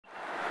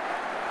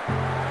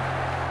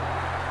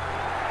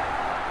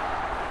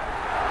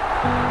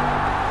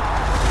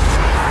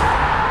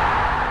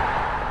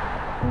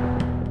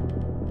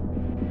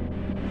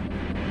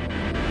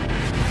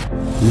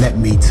Let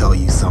me tell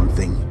you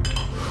something.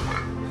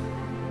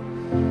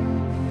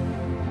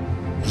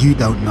 You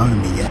don't know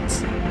me yet.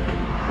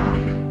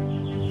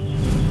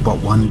 But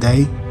one day,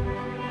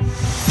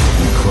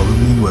 you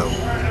probably will.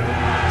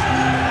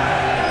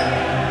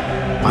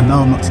 I know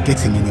I'm not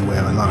getting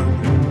anywhere alone.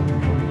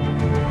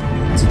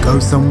 To go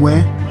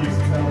somewhere,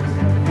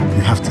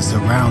 you have to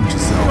surround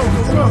yourself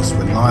with the most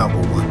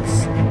reliable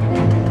ones.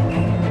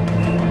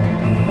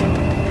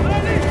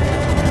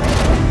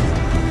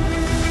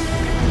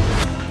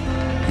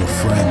 Your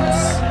friends,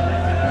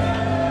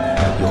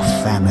 your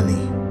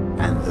family,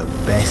 and the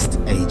best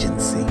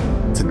agency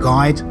to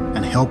guide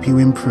and help you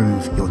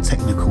improve your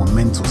technical and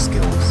mental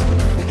skills.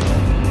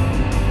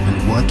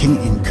 And working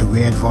in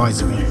career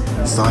advisory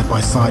side by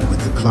side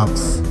with the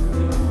clubs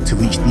to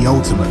reach the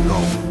ultimate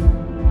goal.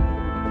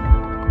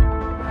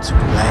 To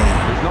play.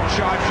 He's not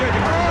shy of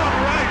shooting. Oh,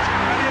 great!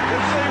 And you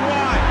can see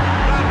why.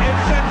 That is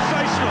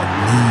sensational.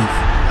 Leave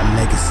a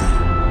legacy.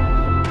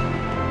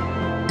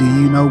 Do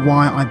you know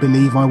why I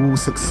believe I will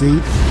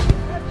succeed?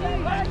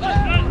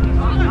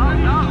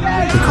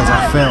 Because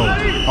I failed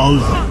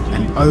over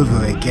and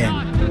over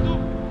again.